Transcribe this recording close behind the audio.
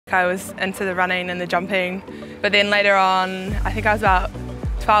I was into the running and the jumping, but then later on, I think I was about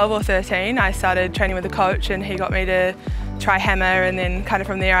 12 or 13, I started training with a coach and he got me to try hammer, and then kind of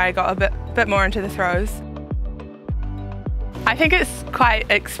from there I got a bit more into the throws. I think it's quite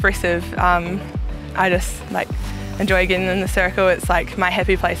expressive. I just enjoy getting in the circle. It's like my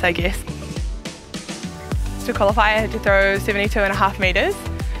happy place, I guess. To qualify I had to throw 72.5 metres,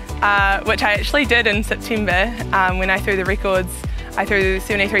 which I actually did in September. When I threw the records, I threw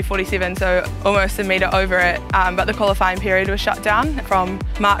 73.47, so almost a metre over it, but the qualifying period was shut down from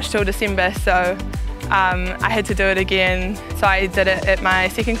March till December, so I had to do it again. So I did it at my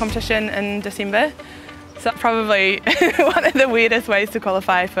second competition in December. So that's probably one of the weirdest ways to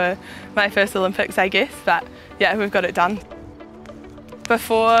qualify for my first Olympics, I guess, but yeah, we've got it done.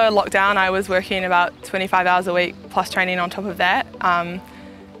 Before lockdown, I was working about 25 hours a week plus training on top of that.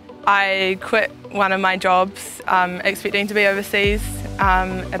 I quit one of my jobs expecting to be overseas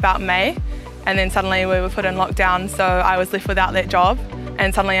about May, and then suddenly we were put in lockdown, so I was left without that job,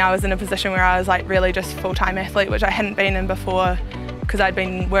 and suddenly I was in a position where I was really just full-time athlete, which I hadn't been in before because I'd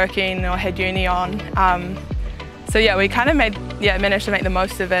been working or had uni on. So yeah, we kind of managed to make the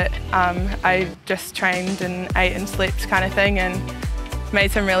most of it. I just trained and ate and slept kind of thing and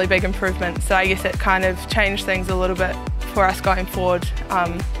made some really big improvements. So I guess it kind of changed things a little bit for us going forward,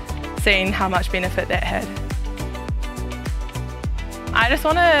 seeing how much benefit that had. I just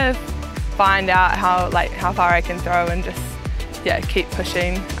want to find out how far I can throw and just keep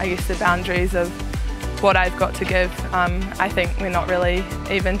pushing, I guess, the boundaries of what I've got to give. I think we're not really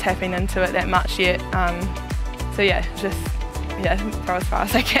even tapping into it that much yet. So yeah, just throw as far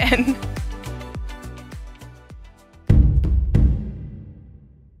as I can.